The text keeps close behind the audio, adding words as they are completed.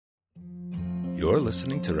You're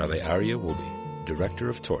listening to Rabbi Aryeh Wolbe, Director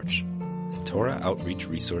of Torch, the Torah Outreach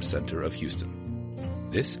Resource Center of Houston.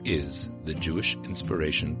 This is the Jewish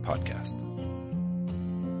Inspiration Podcast.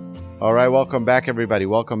 All right, welcome back, everybody.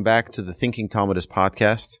 Welcome back to the Thinking Talmudist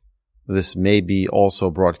Podcast. This may be also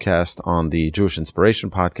broadcast on the Jewish Inspiration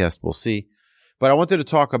Podcast. We'll see. But I wanted to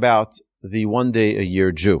talk about the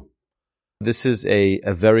one-day-a-year Jew. This is a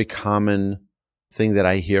very common thing that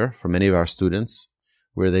I hear from many of our students,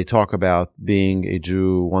 where they talk about being a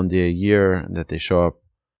Jew one day a year, and that they show up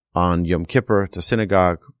on Yom Kippur to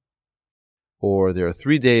synagogue, or they're a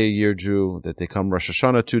 3-day-a-year Jew, that they come Rosh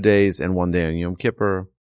Hashanah 2 days and 1 day on Yom Kippur,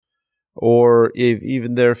 or if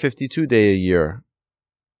even they're 52-day-a-year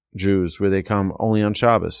Jews, where they come only on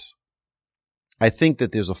Shabbos. I think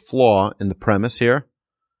that there's a flaw in the premise here,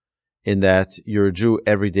 in that you're a Jew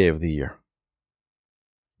every day of the year.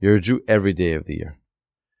 You're a Jew every day of the year.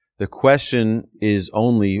 The question is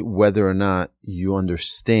only whether or not you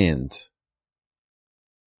understand.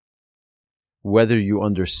 Whether you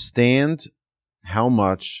understand how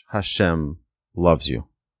much Hashem loves you.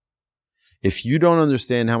 If you don't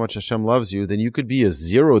understand how much Hashem loves you, then you could be a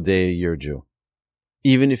 0-day-a-year Jew,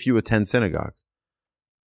 even if you attend synagogue.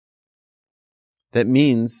 That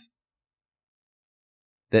means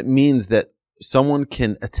that someone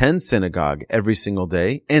can attend synagogue every single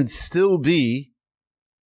day and still be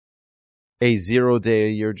a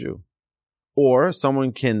 0-day-a-year Jew. Or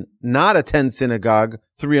someone can not attend synagogue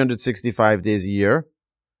 365 days a year,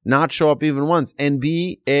 not show up even once, and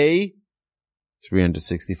be a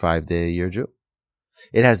 365-day-a-year Jew.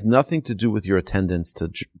 It has nothing to do with your attendance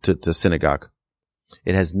to synagogue.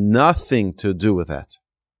 It has nothing to do with that.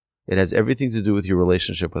 It has everything to do with your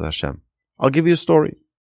relationship with Hashem. I'll give you a story.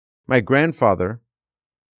 My grandfather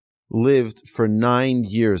lived for 9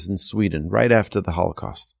 years in Sweden, right after the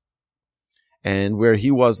Holocaust. And where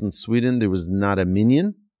he was in Sweden, there was not a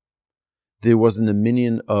minyan. There wasn't a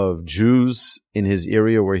minyan of Jews in his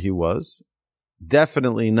area where he was.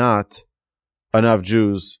 Definitely not enough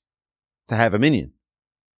Jews to have a minyan.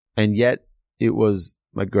 And yet, it was,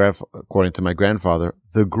 according to my grandfather,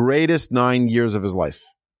 the greatest 9 years of his life.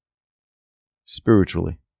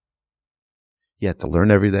 Spiritually. He had to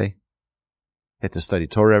learn every day. He had to study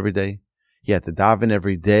Torah every day. He had to daven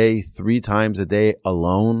every day, 3 times a day,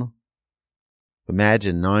 alone.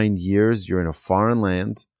 Imagine 9 years, you're in a foreign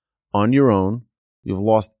land, on your own. You've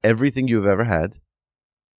lost everything you've ever had.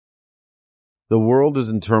 The world is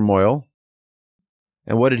in turmoil.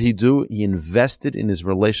 And what did he do? He invested in his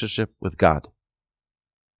relationship with God.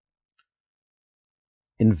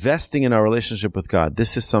 Investing in our relationship with God.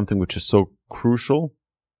 This is something which is so crucial.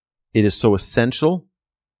 It is so essential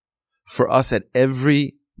for us at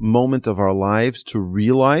every moment of our lives to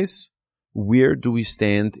realize, where do we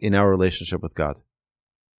stand in our relationship with God?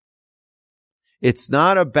 It's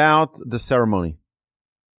not about the ceremony.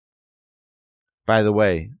 By the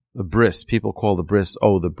way, the bris, people call the bris,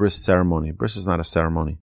 the bris ceremony. Bris is not a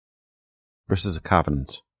ceremony. Bris is a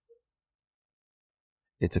covenant.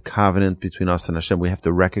 It's a covenant between us and Hashem. We have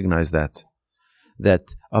to recognize that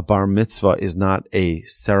a bar mitzvah is not a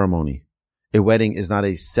ceremony. A wedding is not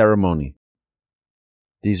a ceremony.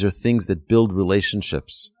 These are things that build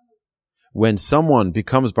relationships. When someone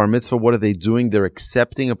becomes bar mitzvah, what are they doing? They're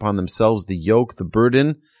accepting upon themselves the yoke, the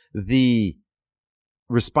burden, the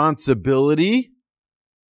responsibility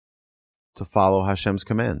to follow Hashem's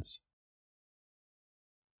commands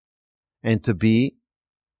and to be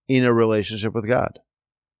in a relationship with God,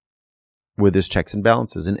 where there's checks and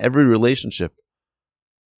balances. In every relationship,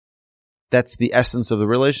 that's the essence of the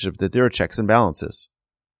relationship, that there are checks and balances.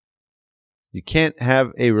 You can't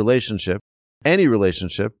have a relationship, any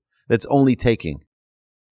relationship, that's only taking.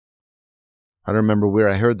 I don't remember where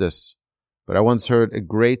I heard this, but I once heard a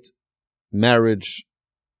great marriage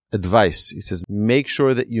advice. He says, make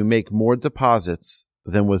sure that you make more deposits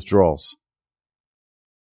than withdrawals.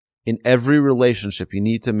 In every relationship, you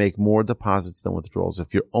need to make more deposits than withdrawals.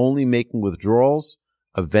 If you're only making withdrawals,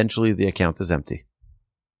 eventually the account is empty.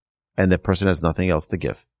 And the person has nothing else to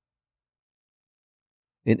give.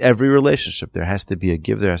 In every relationship, there has to be a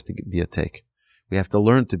give, there has to be a take. We have to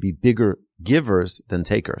learn to be bigger givers than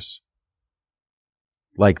takers.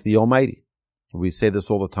 Like the Almighty. We say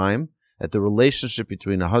this all the time, that the relationship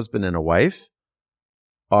between a husband and a wife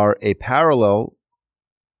are a parallel,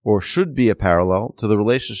 or should be a parallel, to the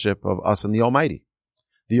relationship of us and the Almighty.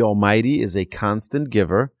 The Almighty is a constant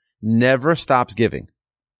giver, never stops giving.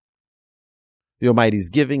 The Almighty is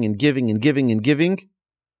giving and giving and giving and giving.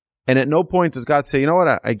 And at no point does God say, you know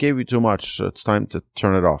what, I gave you too much, so it's time to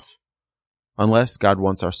turn it off. Unless God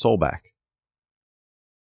wants our soul back.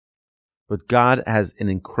 But God has an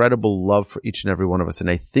incredible love for each and every one of us. And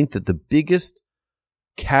I think that the biggest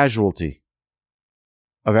casualty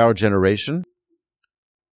of our generation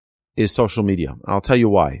is social media. I'll tell you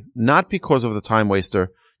why. Not because of the time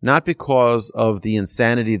waster, not because of the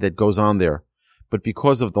insanity that goes on there, but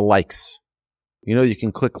because of the likes. You know, you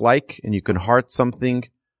can click like and you can heart something.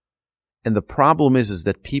 And the problem is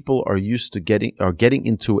that people are used to getting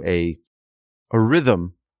into a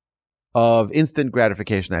rhythm of instant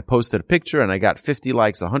gratification. I posted a picture and I got 50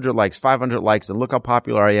 likes, 100 likes, 500 likes, and look how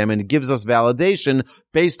popular I am. And it gives us validation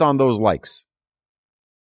based on those likes.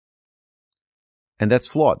 And that's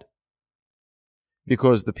flawed.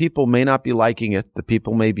 Because the people may not be liking it. The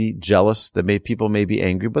people may be jealous. People may be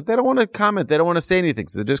angry, but they don't want to comment. They don't want to say anything.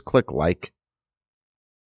 So they just click like.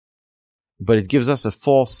 But it gives us a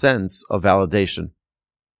false sense of validation.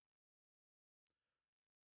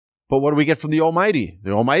 But what do we get from the Almighty?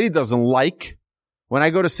 The Almighty doesn't like. When I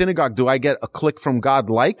go to synagogue, do I get a click from God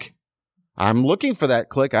like? I'm looking for that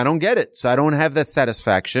click. I don't get it. So I don't have that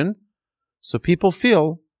satisfaction. So people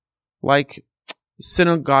feel like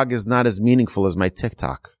synagogue is not as meaningful as my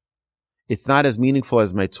TikTok. It's not as meaningful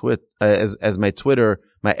as my as my Twitter,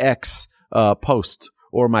 my X post,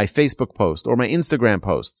 or my Facebook post, or my Instagram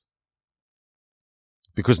post.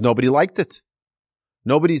 Because nobody liked it.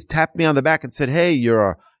 Nobody's tapped me on the back and said, hey,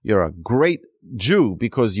 you're a great Jew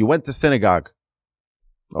because you went to synagogue.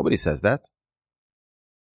 Nobody says that.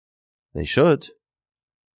 They should.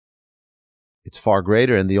 It's far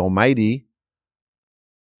greater, and the Almighty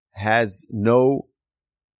has no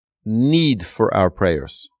need for our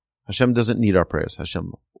prayers. Hashem doesn't need our prayers.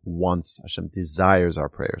 Hashem desires our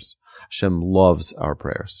prayers. Hashem loves our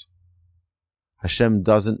prayers. Hashem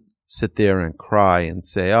doesn't sit there and cry and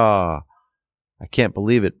say, I can't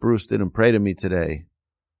believe it. Bruce didn't pray to me today.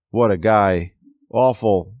 What a guy.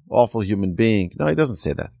 Awful, awful human being. No, he doesn't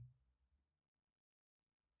say that.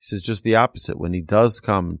 He says just the opposite. When he does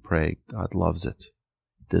come and pray, God loves it,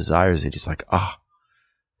 desires it. He's like,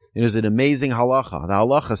 It is an amazing halacha. The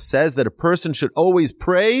halacha says that a person should always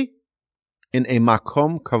pray in a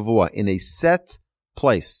makom kavua, in a set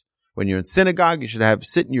place. When you're in synagogue, you should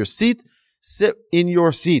sit in your seat. Sit in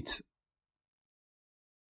your seat.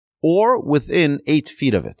 Or within 8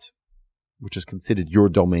 feet of it, which is considered your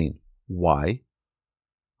domain. Why?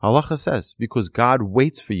 Halacha says, because God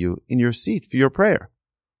waits for you in your seat for your prayer.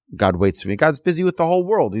 God waits for me. God's busy with the whole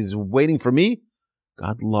world. He's waiting for me.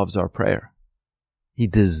 God loves our prayer. He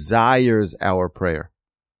desires our prayer.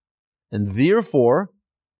 And therefore,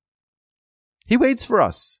 He waits for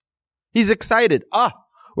us. He's excited.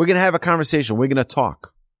 We're going to have a conversation. We're going to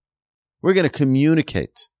talk. We're going to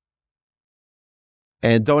communicate.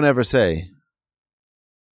 And don't ever say,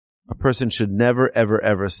 a person should never, ever,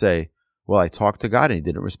 ever say, well, I talked to God and He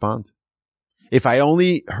didn't respond. If I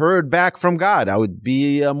only heard back from God, I would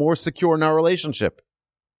be more secure in our relationship.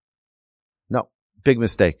 No, big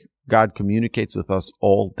mistake. God communicates with us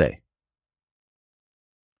all day.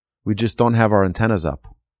 We just don't have our antennas up.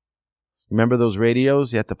 Remember those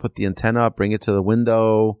radios? You had to put the antenna up, bring it to the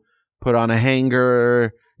window, put on a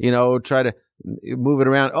hanger, try to move it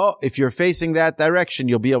around. If you're facing that direction,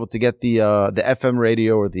 you'll be able to get the FM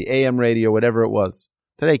radio or the AM radio, whatever it was.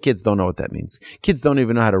 Today, kids don't know what that means. Kids don't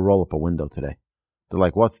even know how to roll up a window today. They're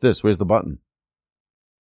like, what's this? Where's the button?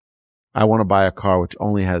 I want to buy a car which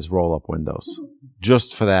only has roll-up windows.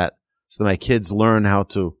 Just for that. So that my kids learn how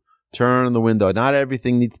to turn the window. Not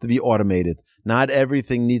everything needs to be automated. Not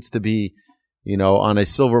everything needs to be, on a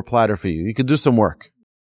silver platter for you. You can do some work.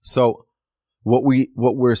 So what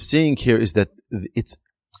we're seeing here is that it's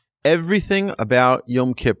everything about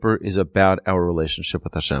Yom Kippur is about our relationship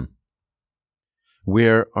with Hashem.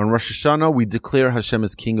 Where on Rosh Hashanah we declare Hashem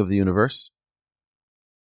as King of the universe.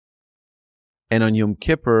 And on Yom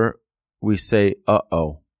Kippur we say,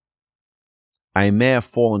 I may have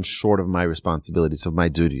fallen short of my responsibilities, of my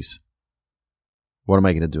duties. What am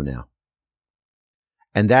I going to do now?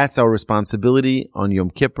 And that's our responsibility on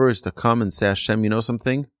Yom Kippur, is to come and say, Hashem, you know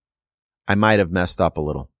something? I might have messed up a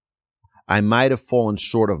little. I might have fallen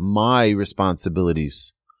short of my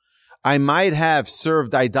responsibilities. I might have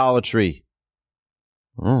served idolatry.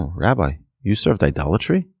 Oh, Rabbi, you served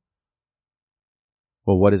idolatry?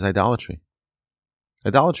 Well, what is idolatry?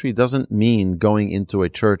 Idolatry doesn't mean going into a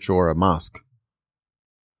church or a mosque.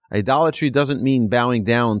 Idolatry doesn't mean bowing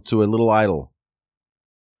down to a little idol.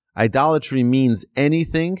 Idolatry means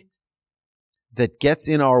anything that gets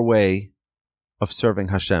in our way of serving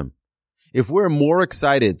Hashem. If we're more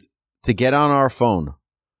excited to get on our phone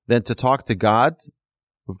than to talk to God,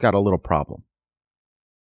 we've got a little problem.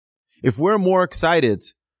 If we're more excited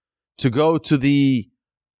to go to the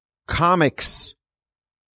comics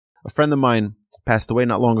A friend of mine passed away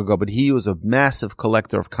not long ago, but he was a massive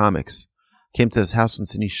collector of comics. Came to his house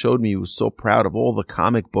once and he showed me, he was so proud of all the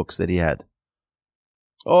comic books that he had.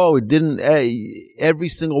 Oh, it didn't, every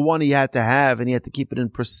single one he had to have, and he had to keep it in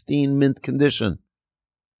pristine mint condition.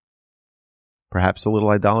 Perhaps a little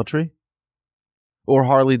idolatry? Or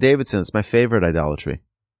Harley Davidson. It's my favorite idolatry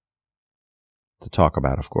to talk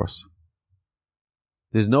about, of course.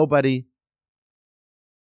 There's nobody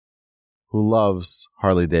who loves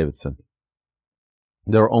Harley Davidson.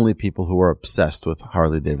 There are only people who are obsessed with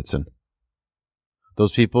Harley Davidson.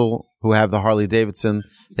 Those people who have the Harley Davidson,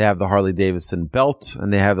 they have the Harley Davidson belt,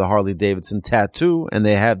 and they have the Harley Davidson tattoo, and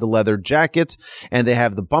they have the leather jacket, and they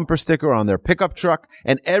have the bumper sticker on their pickup truck,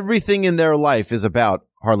 and everything in their life is about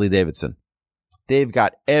Harley Davidson. They've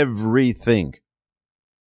got everything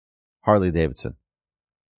Harley Davidson.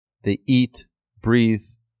 They eat, breathe,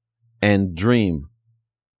 and dream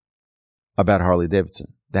about Harley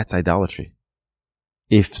Davidson. That's idolatry.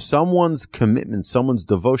 If someone's commitment, someone's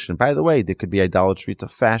devotion, by the way, there could be idolatry to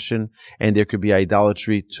fashion, and there could be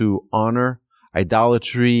idolatry to honor,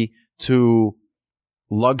 idolatry to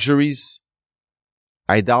luxuries,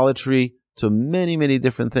 idolatry to many, many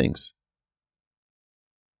different things.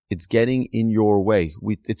 It's getting in your way.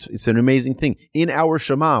 It's an amazing thing. In our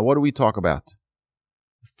Shema, what do we talk about?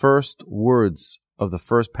 First words of the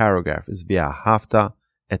first paragraph is V'ahavta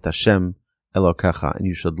et Hashem Elokecha, and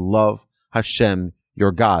you should love Hashem,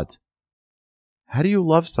 your God. How do you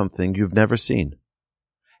love something you've never seen?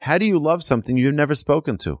 How do you love something you've never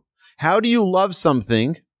spoken to? How do you love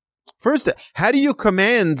something? First, how do you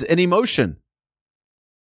command an emotion?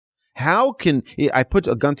 How can I put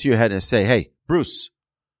a gun to your head and say, hey, Bruce,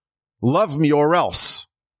 love me or else?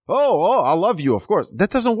 Oh, I'll love you, of course. That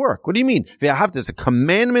doesn't work. What do you mean? There's a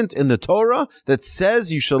commandment in the Torah that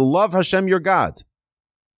says you should love Hashem, your God.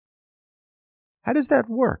 How does that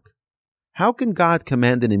work? How can God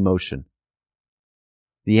command an emotion?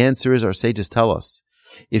 The answer is, our sages tell us,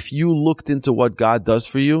 if you looked into what God does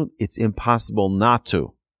for you, it's impossible not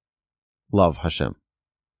to love Hashem.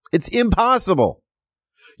 It's impossible.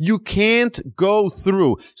 You can't go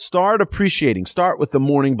through. Start appreciating. Start with the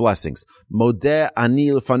morning blessings. Modeh ani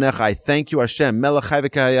lefanecha. I thank you, Hashem. Melech chai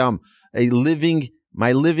v'kayam.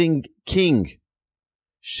 My living King.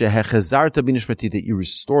 Shehechazarta b'nishmati, that you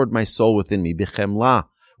restored my soul within me. B'chemla,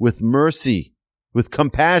 with mercy, with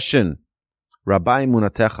compassion. Rabbi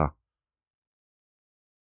munatecha.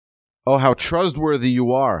 Oh, how trustworthy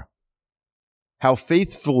you are. How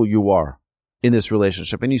faithful you are in this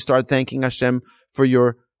relationship. And you start thanking Hashem for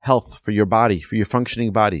your health, for your body, for your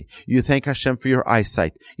functioning body. You thank Hashem for your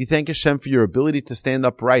eyesight. You thank Hashem for your ability to stand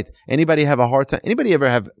upright. Anybody have a hard time? Anybody ever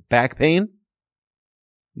have back pain?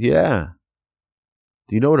 Yeah.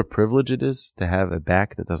 Do you know what a privilege it is to have a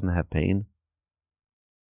back that doesn't have pain?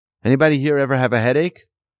 Anybody here ever have a headache?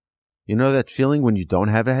 You know that feeling when you don't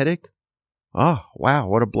have a headache? Oh, wow,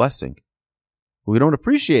 what a blessing. We don't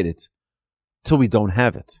appreciate it till we don't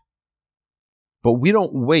have it. But we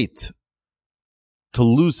don't wait to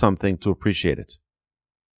lose something to appreciate it.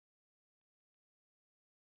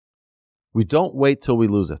 We don't wait till we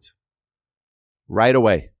lose it. Right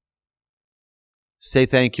away. Say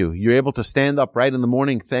thank you. You're able to stand up right in the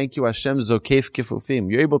morning. Thank you, Hashem Zokef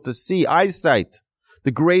Kifufim. You're able to see eyesight,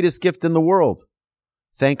 the greatest gift in the world.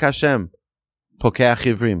 Thank Hashem. Pokeach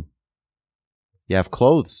Ivrim. You have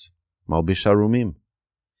clothes. Malbish Harumim.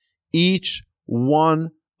 Each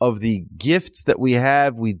one of the gifts that we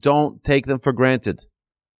have, we don't take them for granted.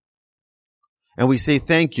 And we say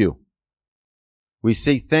thank you. We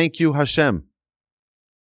say thank you, Hashem.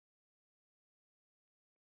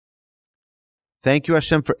 Thank you,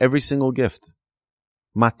 Hashem, for every single gift.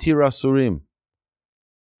 Matir Asurim.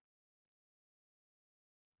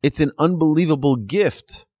 It's an unbelievable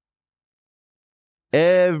gift.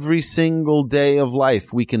 Every single day of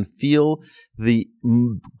life, we can feel the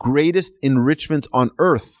greatest enrichment on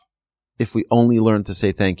earth if we only learn to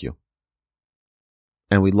say thank you.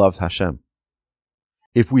 And we love Hashem.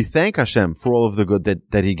 If we thank Hashem for all of the good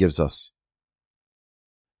that He gives us.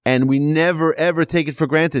 And we never, ever take it for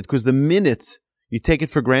granted, because the minute you take it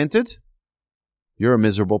for granted, you're a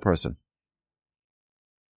miserable person.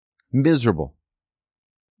 Miserable.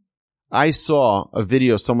 I saw a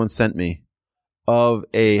video someone sent me of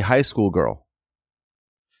a high school girl.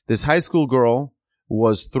 This high school girl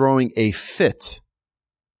was throwing a fit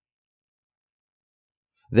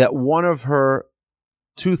that one of her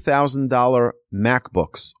 $2,000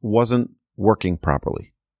 MacBooks wasn't working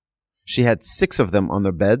properly. She had 6 of them on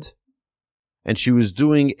the bed, and she was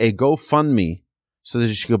doing a GoFundMe so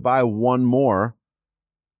that she could buy one more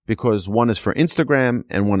because one is for Instagram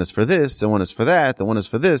and one is for this and one is for that and one is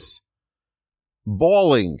for this,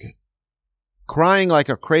 bawling, crying like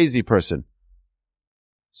a crazy person.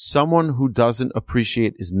 Someone who doesn't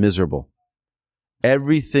appreciate is miserable.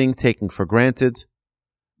 Everything taken for granted,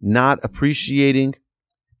 not appreciating,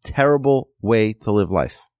 terrible way to live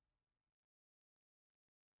life.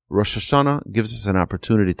 Rosh Hashanah gives us an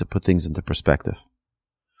opportunity to put things into perspective.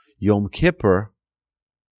 Yom Kippur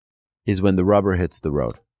is when the rubber hits the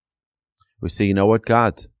road. We say, you know what,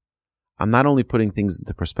 God? I'm not only putting things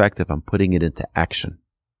into perspective, I'm putting it into action.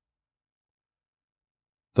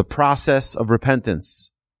 The process of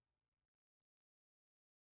repentance.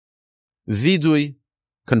 Vidui,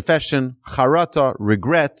 confession, charata,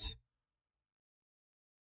 regret.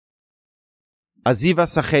 Aziva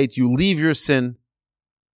sachet, you leave your sin.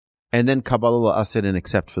 And then Kabbalah Asid and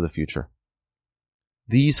accept for the future.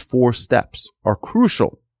 These 4 steps are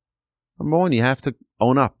crucial. Number 1, you have to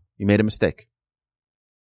own up. You made a mistake.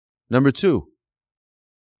 Number 2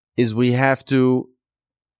 is we have to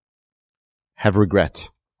have regret.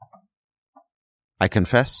 I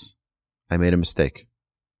confess, I made a mistake.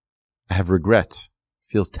 I have regret.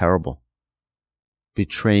 Feels terrible.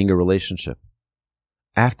 Betraying a relationship.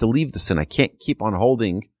 I have to leave the sin. I can't keep on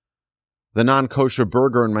holding the non-kosher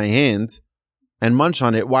burger in my hand and munch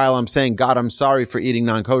on it while I'm saying, God, I'm sorry for eating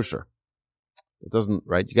non-kosher. It doesn't,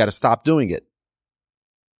 right? You got to stop doing it.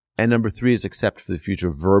 And number 3 is accept for the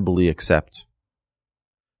future, verbally accept.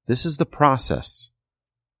 This is the process.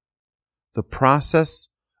 The process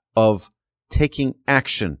of taking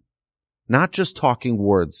action, not just talking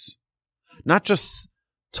words, not just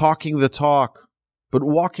talking the talk, but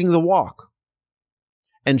walking the walk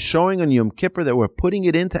and showing on Yom Kippur that we're putting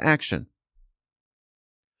it into action.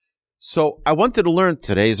 So I wanted to learn,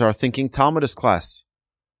 today is our Thinking Talmudist class.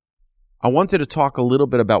 I wanted to talk a little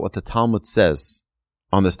bit about what the Talmud says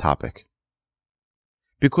on this topic.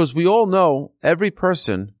 Because we all know, every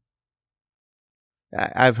person,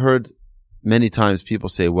 I've heard many times people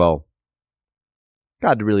say, well,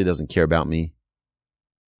 God really doesn't care about me.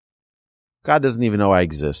 God doesn't even know I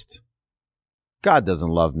exist. God doesn't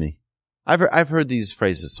love me. I've heard these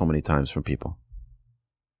phrases so many times from people.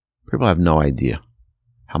 People have no idea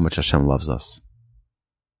how much Hashem loves us.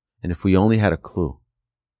 And if we only had a clue,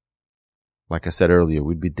 like I said earlier,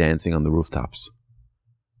 we'd be dancing on the rooftops.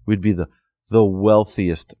 We'd be the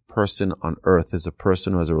wealthiest person on earth is a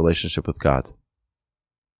person who has a relationship with God.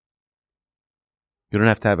 You don't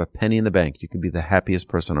have to have a penny in the bank. You can be the happiest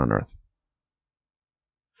person on earth.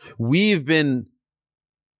 We've been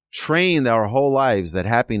trained our whole lives that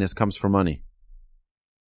happiness comes from money.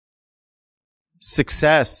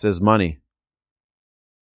 Success is money.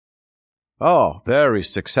 Oh, very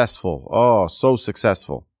successful. Oh, so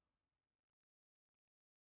successful.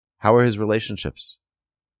 How are his relationships?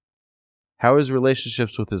 How are his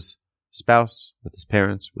relationships with his spouse, with his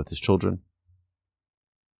parents, with his children?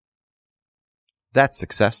 That's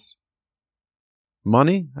success.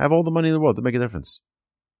 Money? I have all the money in the world to make a difference.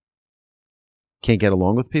 Can't get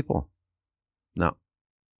along with people? No.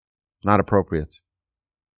 Not appropriate.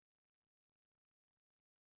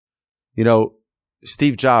 You know,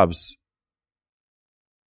 Steve Jobs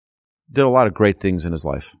did a lot of great things in his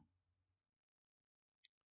life.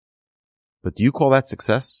 But do you call that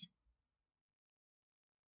success?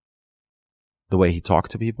 The way he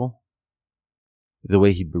talked to people? The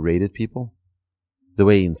way he berated people? The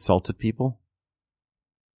way he insulted people?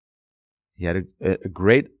 He had a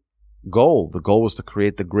great goal. The goal was to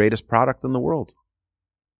create the greatest product in the world.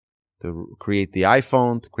 To create the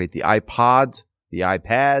iPhone, to create the iPod, the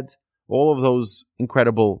iPad, all of those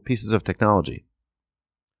incredible pieces of technology.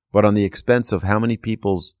 But on the expense of how many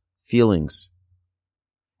people's feelings,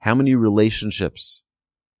 how many relationships,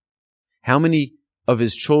 how many of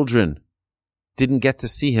his children didn't get to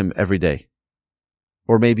see him every day,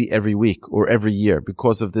 or maybe every week, or every year,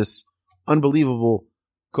 because of this unbelievable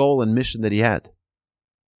goal and mission that he had.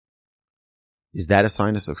 Is that a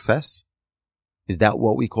sign of success? Is that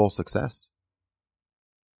what we call success?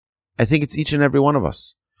 I think it's each and every one of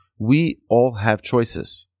us. We all have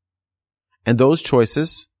choices. And those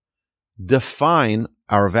choices define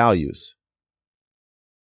our values.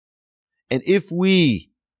 And if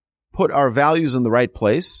we put our values in the right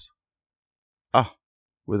place,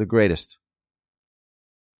 we're the greatest.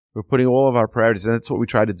 We're putting all of our priorities, and that's what we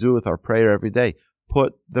try to do with our prayer every day.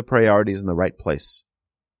 Put the priorities in the right place.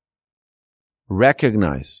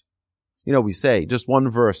 Recognize. You know, we say just one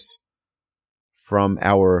verse from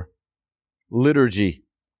our liturgy,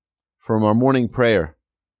 from our morning prayer.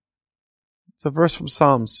 It's a verse from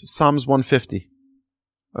Psalms 150.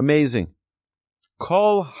 Amazing.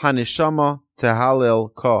 Kol haneshama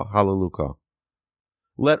Tehallel ka hallelujah.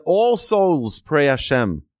 Let all souls pray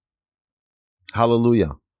Hashem.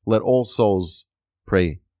 Hallelujah. Let all souls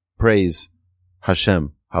praise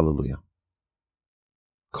Hashem. Hallelujah.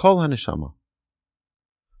 Kol haneshama.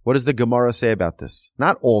 What does the Gemara say about this?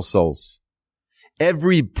 Not all souls.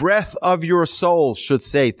 Every breath of your soul should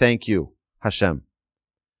say thank you, Hashem.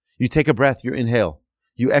 You take a breath, you inhale,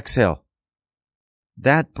 you exhale.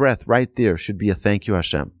 That breath right there should be a thank you,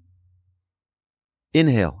 Hashem.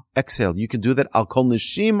 Inhale, exhale. You can do that al kol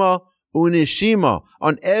neshima uneshima,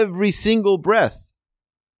 on every single breath.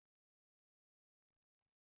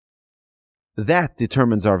 That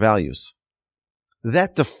determines our values.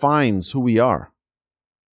 That defines who we are.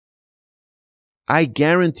 I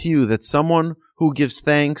guarantee you that someone who gives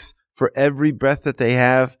thanks for every breath that they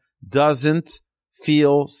have doesn't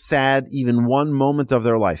feel sad even one moment of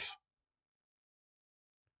their life.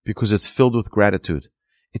 Because it's filled with gratitude.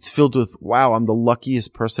 It's filled with, wow, I'm the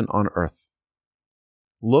luckiest person on earth.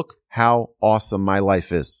 Look how awesome my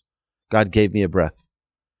life is. God gave me a breath.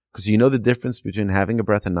 Because you know the difference between having a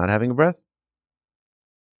breath and not having a breath?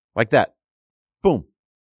 Like that. Boom.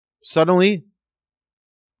 Suddenly,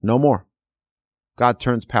 no more. God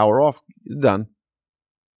turns power off. You're done.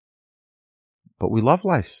 But we love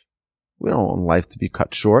life. We don't want life to be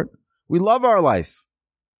cut short. We love our life.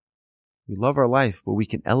 We love our life, but we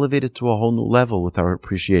can elevate it to a whole new level with our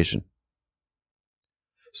appreciation.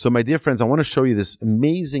 So, my dear friends, I want to show you this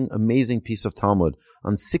amazing, amazing piece of Talmud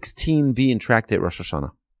on 16b in Tractate Rosh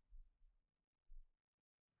Hashanah.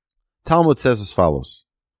 Talmud says as follows.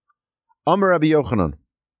 Amar Rabbi Yochanan.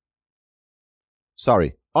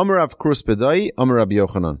 Amar Rav Krus Pedai, Amar Rabbi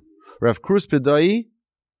Yochanan. Rav Krus Pedai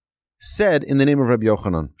said in the name of Rabbi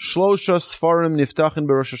Yochanan, Shlosha Sfarim Niftachin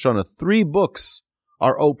BeRosh Hashanah. 3 books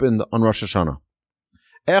are opened on Rosh Hashanah.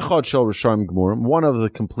 Echad Shel Rishayim Gmurim, one of the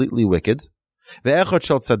completely wicked. Ve'echad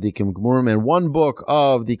Shel Tzadikim Gmurim, and one book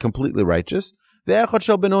of the completely righteous. Ve'echad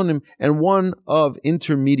Shel Benonim, and one of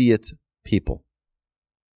intermediate people.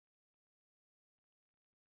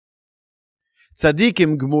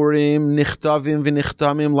 Tzadikim Gmurim Nichtavim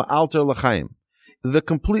V'Nichtamim La'alter L'chaim. The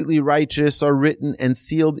completely righteous are written and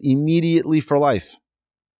sealed immediately for life.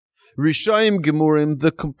 Rishayim Gemurim,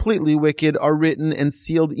 the completely wicked, are written and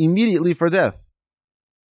sealed immediately for death.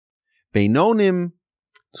 Beinonim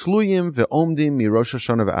Tluyim Ve'omdim Mirosh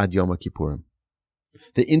Hashanah Ve'ad Yom Kippurim.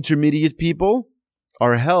 The intermediate people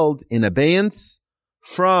are held in abeyance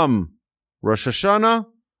from Rosh Hashanah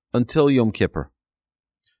until Yom Kippur.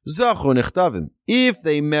 Zachu Nichtavim. If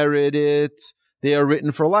they merit it, they are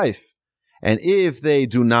written for life. And if they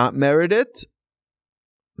do not merit it,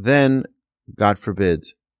 then, God forbid,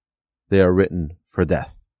 they are written for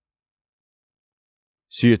death.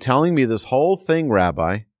 So you're telling me this whole thing,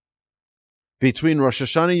 Rabbi, between Rosh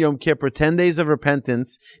Hashanah and Yom Kippur, 10 days of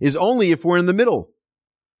repentance, is only if we're in the middle.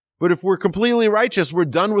 But if we're completely righteous, we're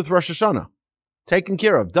done with Rosh Hashanah. Taken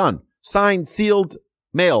care of, done. Signed, sealed,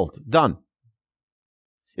 mailed, done.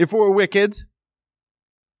 If we're wicked,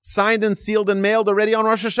 signed and sealed and mailed already on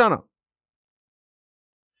Rosh Hashanah.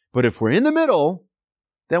 But if we're in the middle,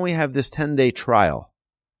 then we have this 10-day trial.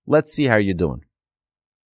 Let's see how you're doing.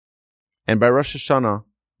 And by Rosh Hashanah,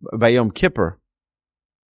 by Yom Kippur,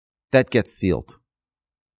 that gets sealed.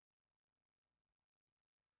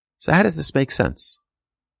 So how does this make sense?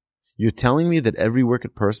 You're telling me that every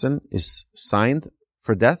wicked person is signed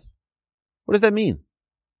for death? What does that mean?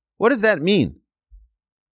 What does that mean?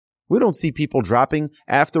 We don't see people dropping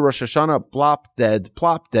after Rosh Hashanah, plop, dead,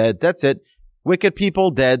 that's it. Wicked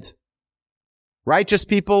people, dead. Righteous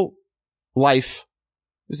people, life.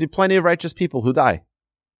 We see plenty of righteous people who die.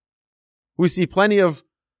 We see plenty of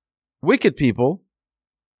wicked people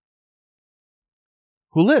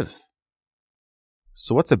who live.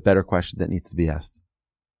 So what's a better question that needs to be asked?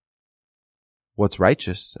 What's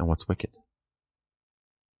righteous and what's wicked?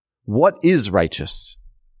 What is righteous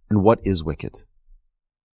and what is wicked?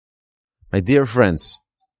 My dear friends,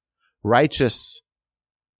 righteous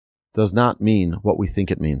does not mean what we think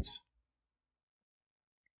it means.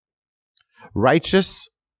 Righteous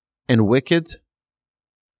and wicked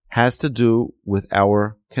has to do with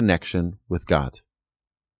our connection with God.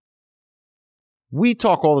 We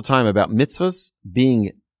talk all the time about mitzvahs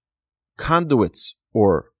being conduits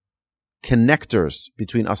or connectors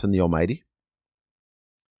between us and the Almighty.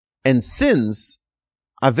 And sins,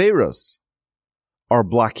 averos, are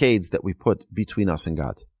blockades that we put between us and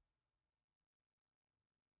God.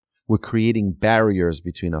 We're creating barriers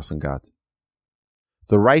between us and God.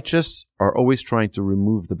 The righteous are always trying to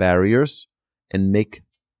remove the barriers and make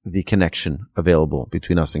the connection available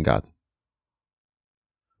between us and God.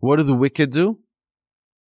 What do the wicked do?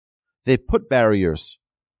 they put barriers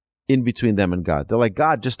in between them and God. They're like,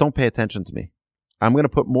 God, just don't pay attention to me. I'm going to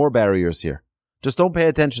put more barriers here. Just don't pay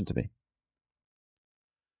attention to me.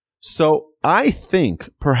 So I think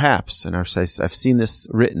perhaps, and I've seen this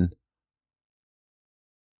written,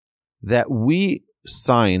 that we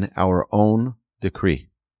sign our own decree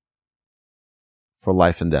for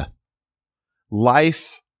life and death.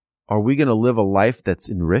 Life, are we going to live a life that's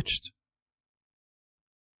enriched?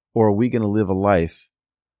 Or are we going to live a life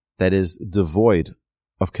that is devoid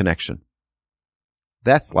of connection?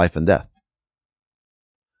 That's life and death.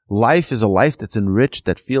 Life is a life that's enriched,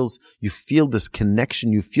 that you feel this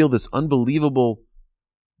connection, you feel this unbelievable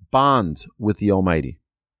bond with the Almighty.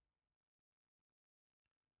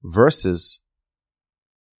 Versus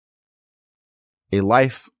a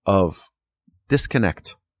life of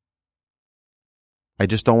disconnect. I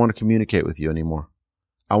just don't want to communicate with you anymore.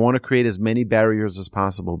 I want to create as many barriers as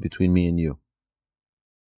possible between me and you.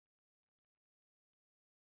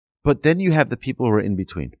 But then you have the people who are in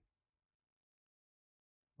between,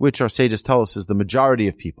 which our sages tell us is the majority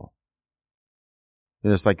of people.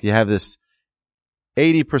 It's like you have this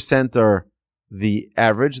 80% are the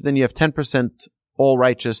average, then you have 10% all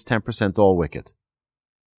righteous, 10% all wicked.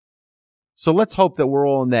 So let's hope that we're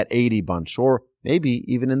all in that 80 bunch, or maybe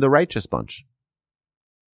even in the righteous bunch.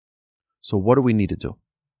 So what do we need to do?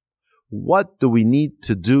 What do we need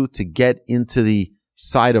to do to get into the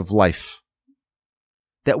side of life?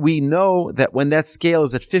 That we know that when that scale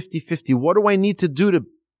is at 50-50, what do I need to do to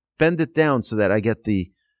bend it down so that I get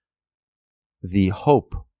the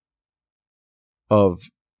hope of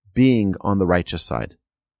being on the righteous side?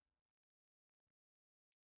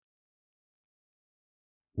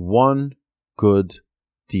 One good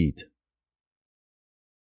deed.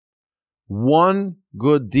 One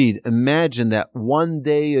good deed. Imagine that one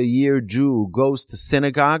day a year Jew goes to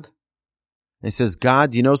synagogue and says,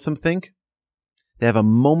 God, you know something? They have a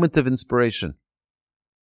moment of inspiration.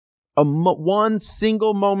 One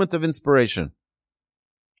single moment of inspiration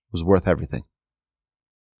was worth everything.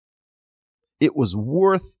 It was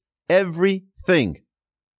worth everything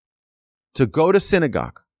to go to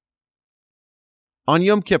synagogue on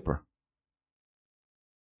Yom Kippur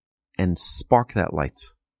and spark that light.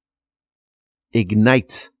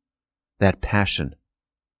 Ignite that passion.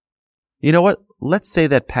 You know what? Let's say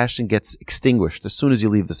that passion gets extinguished as soon as you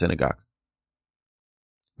leave the synagogue.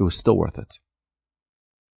 It was still worth it.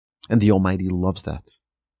 And the Almighty loves that.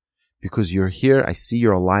 Because you're here, I see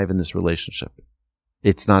you're alive in this relationship.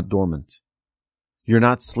 It's not dormant. You're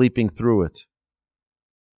not sleeping through it.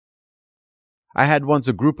 I had once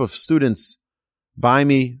a group of students buy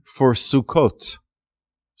me for Sukkot.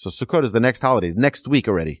 So Sukkot is the next holiday. Next week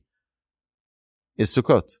already is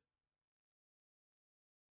Sukkot.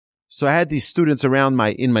 So I had these students around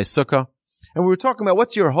in my sukkah, and we were talking about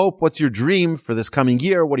what's your hope, what's your dream for this coming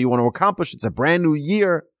year, what do you want to accomplish? It's a brand new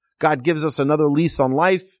year. God gives us another lease on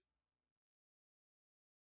life.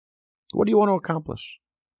 What do you want to accomplish?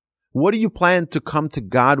 What do you plan to come to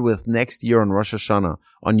God with next year on Rosh Hashanah,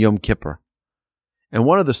 on Yom Kippur? And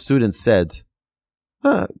one of the students said,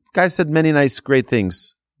 guy said many nice, great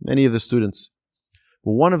things, many of the students.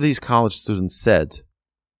 But one of these college students said,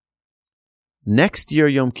 next year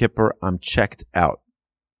Yom Kippur, I'm checked out.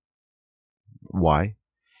 Why? He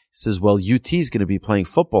says, well, UT is going to be playing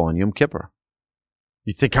football on Yom Kippur.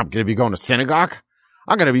 You think I'm going to be going to synagogue?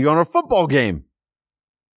 I'm going to be going to a football game.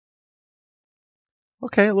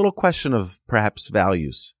 Okay, a little question of perhaps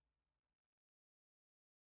values.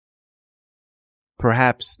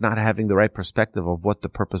 Perhaps not having the right perspective of what the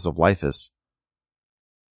purpose of life is.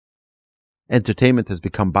 Entertainment has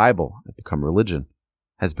become Bible, has become a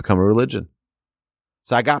religion.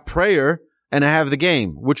 So I got prayer and I have the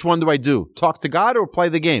game. Which one do I do? Talk to God or play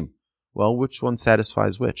the game? Well, which one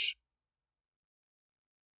satisfies which?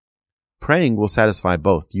 Praying will satisfy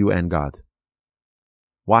both you and God.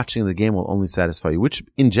 Watching the game will only satisfy you, which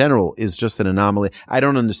in general is just an anomaly. I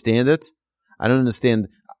don't understand it.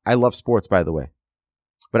 I love sports, by the way.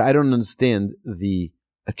 But I don't understand the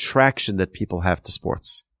attraction that people have to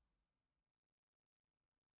sports.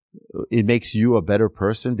 It makes you a better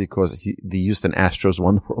person because the Houston Astros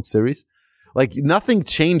won the World Series. Like, nothing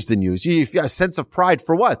changed in you. You feel a sense of pride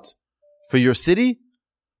for what? For your city?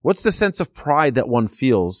 What's the sense of pride that one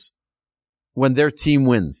feels when their team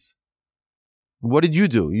wins? What did you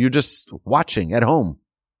do? You're just watching at home.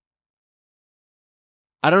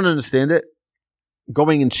 I don't understand it.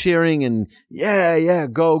 Going and cheering and yeah,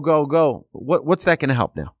 go, go, go. What's that going to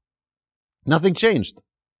help now? Nothing changed.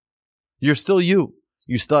 You're still you.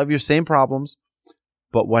 You still have your same problems.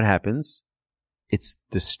 But what happens? It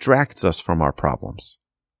distracts us from our problems.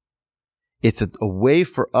 It's a way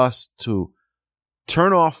for us to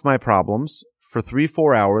turn off my problems for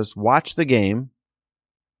 3-4 hours, watch the game,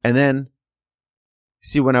 and then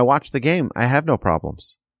see, when I watch the game, I have no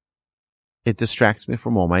problems. It distracts me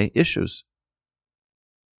from all my issues.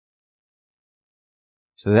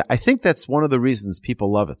 So I think that's one of the reasons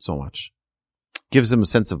people love it so much. It gives them a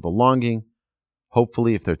sense of belonging.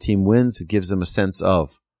 Hopefully, if their team wins, it gives them a sense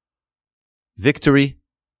of victory.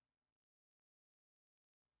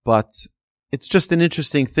 But it's just an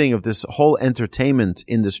interesting thing of this whole entertainment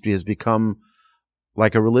industry has become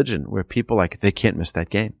like a religion where people they can't miss that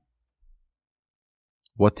game.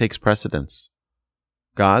 What takes precedence?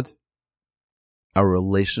 God? Our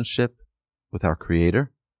relationship with our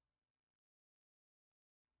Creator?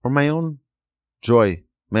 Or my own joy,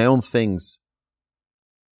 my own things?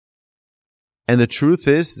 And the truth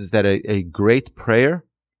is that a great prayer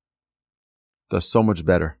does so much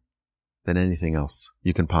better than anything else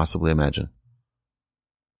you can possibly imagine.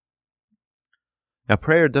 Now,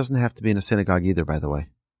 prayer doesn't have to be in a synagogue either, by the way.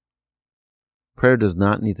 Prayer does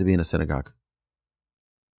not need to be in a synagogue.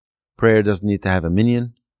 Prayer doesn't need to have a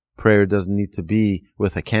minyan. Prayer doesn't need to be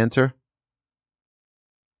with a cantor.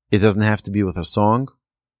 It doesn't have to be with a song.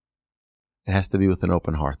 It has to be with an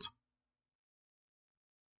open heart.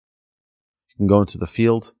 You can go into the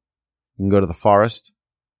field. You can go to the forest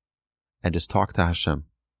and just talk to Hashem.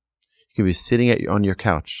 You can be sitting on your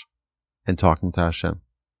couch and talking to Hashem.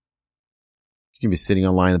 You can be sitting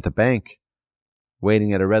in line at the bank,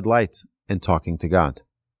 waiting at a red light and talking to God.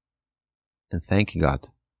 And thanking God.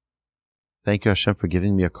 Thank you, Hashem, for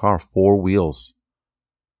giving me a car, 4 wheels.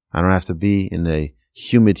 I don't have to be in a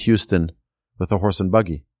humid Houston with a horse and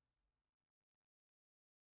buggy.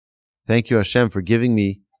 Thank you, Hashem, for giving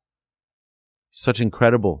me such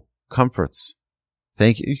incredible comforts.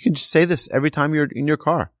 Thank you. You can just say this every time you're in your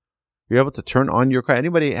car. You're able to turn on your car.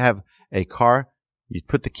 Anybody have a car? You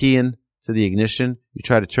put the key in to the ignition. You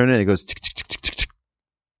try to turn it, and it goes tick, tick, tick, tick, tick, tick.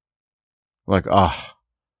 Like,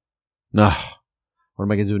 no. What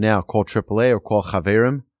am I going to do now? Call AAA or call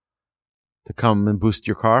Chaverim to come and boost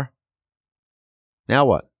your car? Now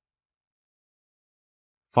what?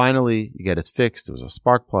 Finally, you get it fixed. It was a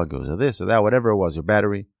spark plug. It was a this or that, whatever it was, your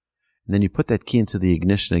battery. And then you put that key into the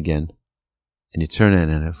ignition again, and you turn it,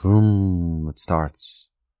 and vroom, it starts.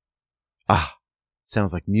 It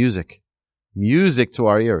sounds like music. Music to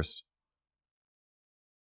our ears.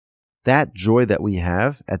 That joy that we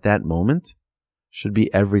have at that moment should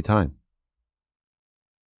be every time.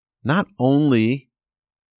 Not only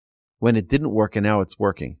when it didn't work and now it's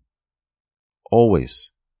working.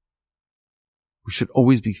 Always. We should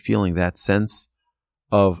always be feeling that sense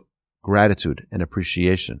of gratitude and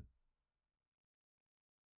appreciation.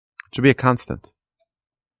 It should be a constant.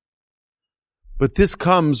 But this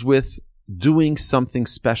comes with doing something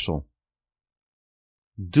special.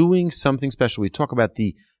 Doing something special. We talk about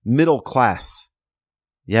the middle class.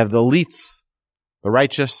 You have the elites, the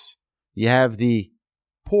righteous. You have the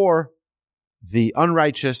poor, the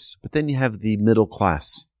unrighteous, but then you have the middle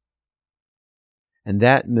class. And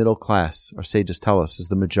that middle class, our sages tell us, is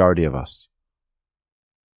the majority of us.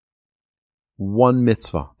 One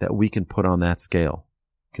mitzvah that we can put on that scale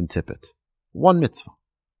can tip it. One mitzvah.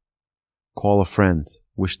 Call a friend,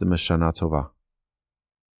 wish them a Shana Tova.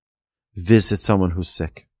 Visit someone who's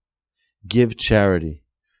sick. Give charity.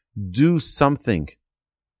 Do something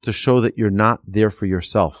to show that you're not there for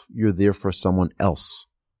yourself. You're there for someone else.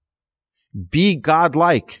 Be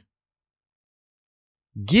godlike.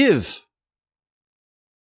 Give.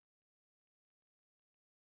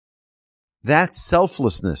 That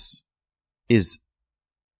selflessness is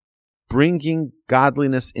bringing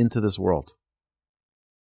godliness into this world.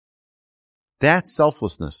 That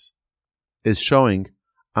selflessness is showing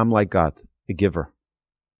I'm like God, a giver,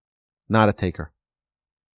 not a taker.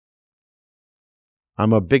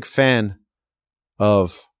 I'm a big fan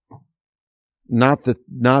of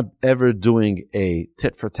not ever doing a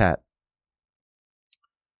tit for tat.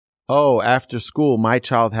 Oh, after school, my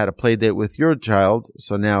child had a play date with your child,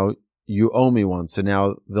 so now you owe me one. So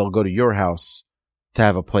now they'll go to your house to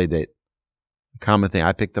have a play date. Common thing.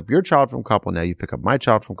 I picked up your child from couple. Now you pick up my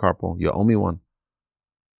child from couple. You owe me one.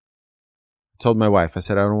 I told my wife, I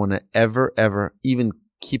said, I don't want to ever even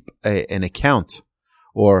keep an account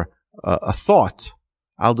or a thought.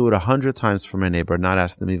 I'll do it 100 times for my neighbor, not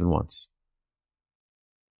ask them even once.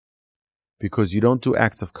 Because you don't do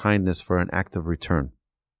acts of kindness for an act of return.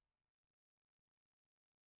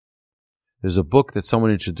 There's a book that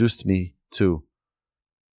someone introduced me to.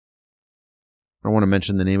 I don't want to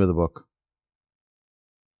mention the name of the book.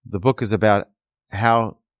 The book is about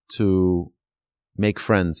how to make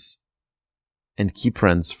friends and keep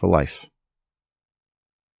friends for life.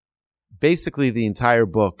 Basically, the entire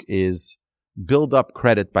book is build up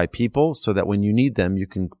credit by people so that when you need them, you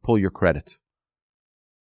can pull your credit.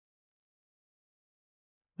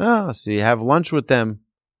 So you have lunch with them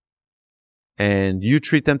and you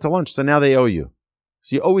treat them to lunch. So now they owe you.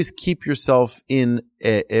 So you always keep yourself in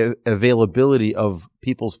availability of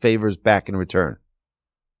people's favors back in return.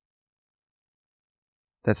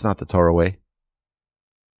 That's not the Torah way.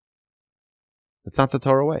 That's not the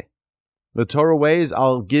Torah way. The Torah way is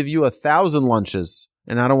I'll give you 1,000 lunches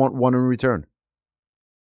and I don't want one in return.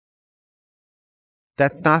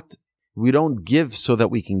 That's not, we don't give so that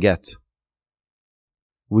we can get.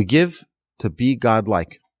 We give to be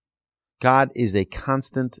God-like. God is a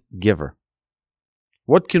constant giver.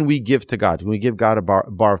 What can we give to God? Can we give God a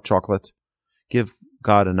bar of chocolate? Give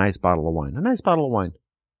God a nice bottle of wine. A nice bottle of wine.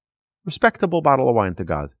 Respectable bottle of wine to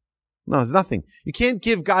God. No, there's nothing. You can't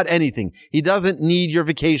give God anything. He doesn't need your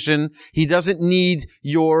vacation. He doesn't need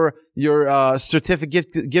your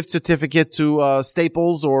gift certificate to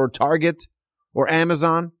Staples or Target or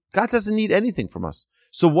Amazon. God doesn't need anything from us.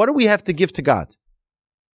 So what do we have to give to God?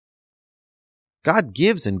 God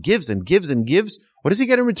gives and gives and gives and gives. What does he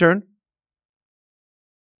get in return?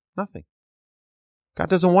 Nothing. God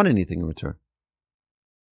doesn't want anything in return.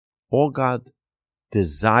 All God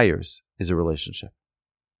desires is a relationship.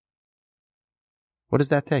 What does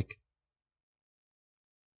that take?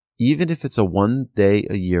 Even if it's a 1 day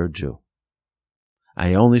a year Jew,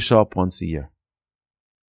 I only show up once a year.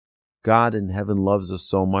 God in heaven loves us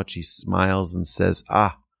so much, he smiles and says,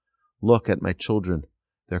 look at my children.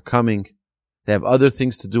 They're coming. They have other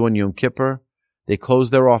things to do on Yom Kippur. They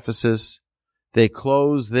close their offices. They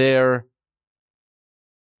close their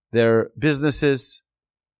businesses.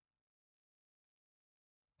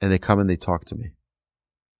 And they come and they talk to me.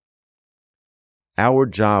 Our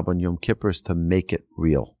job on Yom Kippur is to make it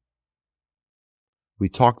real. We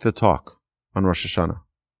talk the talk on Rosh Hashanah.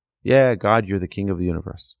 Yeah, God, you're the king of the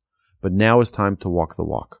universe. But now is time to walk the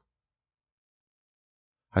walk.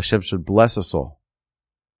 Hashem should bless us all,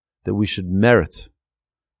 that we should merit.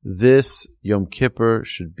 This Yom Kippur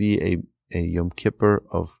should be a Yom Kippur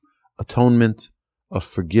of atonement, of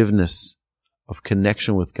forgiveness, of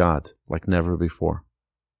connection with God like never before.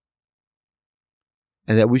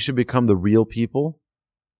 And that we should become the real people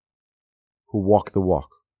who walk the walk.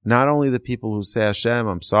 Not only the people who say, Hashem,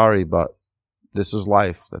 I'm sorry, but this is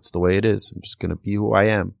life. That's the way it is. I'm just going to be who I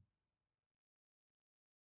am.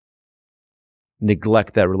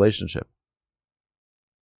 Neglect that relationship.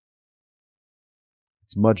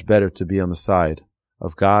 It's much better to be on the side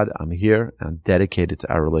of God. I'm here and I'm dedicated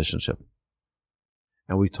to our relationship.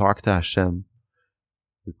 And we talk to Hashem.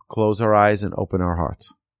 We close our eyes and open our heart.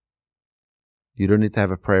 You don't need to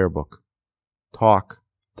have a prayer book. Talk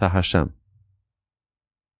to Hashem.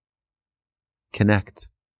 Connect.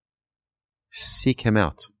 Seek him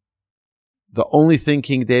out. The only thing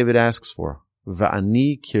King David asks for,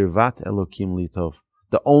 Va'ani kirvat Elokim litov.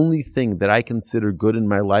 The only thing that I consider good in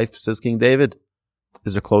my life, says King David,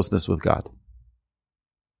 is a closeness with God.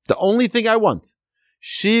 The only thing I want.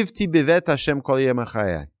 Shivti bevet Hashem kol yemei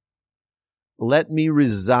chayai. Let me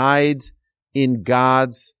reside in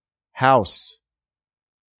God's house.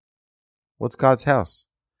 What's God's house?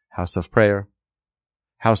 House of prayer.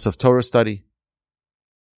 House of Torah study.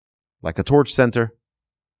 Like a torch center.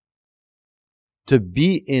 To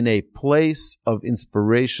be in a place of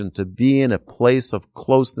inspiration, to be in a place of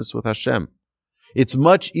closeness with Hashem. It's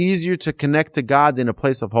much easier to connect to God in a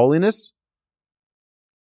place of holiness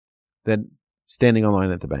than standing online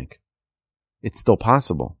at the bank. It's still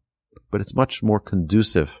possible, but it's much more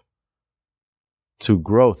conducive to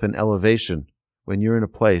growth and elevation when you're in a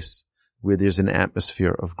place where there's an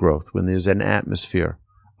atmosphere of growth, when there's an atmosphere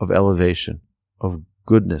of elevation, of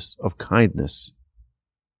goodness, of kindness.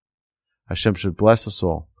 Hashem should bless us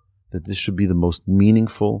all, that this should be the most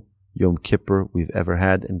meaningful Yom Kippur we've ever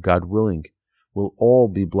had, and God willing, we'll all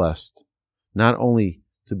be blessed, not only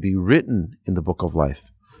to be written in the book of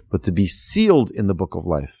life, but to be sealed in the book of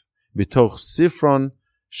life. B'toch Sifron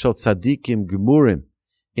Shel Tzadikim Gemurim,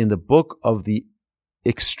 in the book of the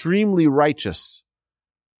extremely righteous,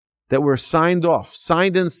 that we're signed off,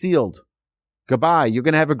 signed and sealed. Goodbye, you're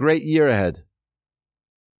going to have a great year ahead.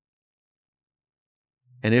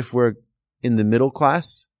 And if we're in the middle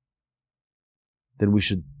class, then we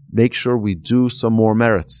should make sure we do some more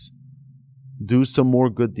merits. Do some more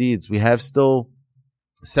good deeds. We have still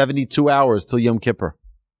 72 hours till Yom Kippur.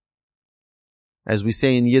 As we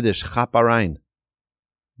say in Yiddish, chaparain.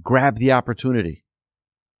 Grab the opportunity.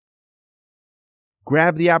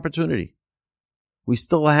 Grab the opportunity. We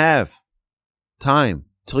still have time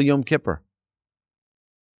till Yom Kippur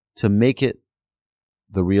to make it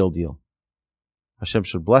the real deal. Hashem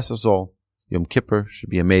should bless us all. Yom Kippur should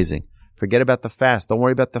be amazing. Forget about the fast. Don't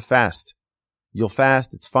worry about the fast. You'll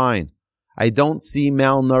fast, it's fine. I don't see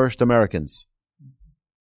malnourished Americans.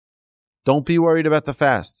 Don't be worried about the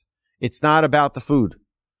fast. It's not about the food.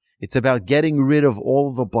 It's about getting rid of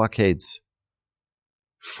all the blockades.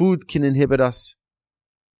 Food can inhibit us.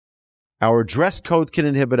 Our dress code can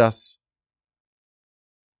inhibit us.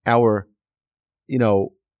 Our,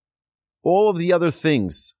 all of the other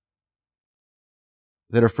things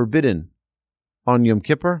that are forbidden on Yom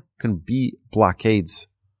Kippur can be blockades.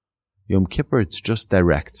 Yom Kippur, it's just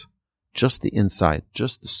direct. Just the inside.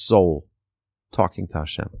 Just the soul talking to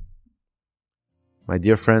Hashem. My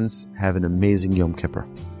dear friends, have an amazing Yom Kippur.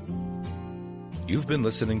 You've been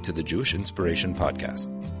listening to the Jewish Inspiration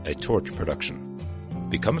Podcast, a Torch production.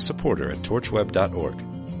 Become a supporter at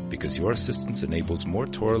torchweb.org because your assistance enables more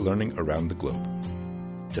Torah learning around the globe.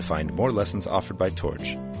 To find more lessons offered by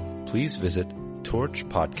Torch, please visit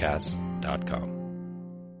torchpodcasts.com.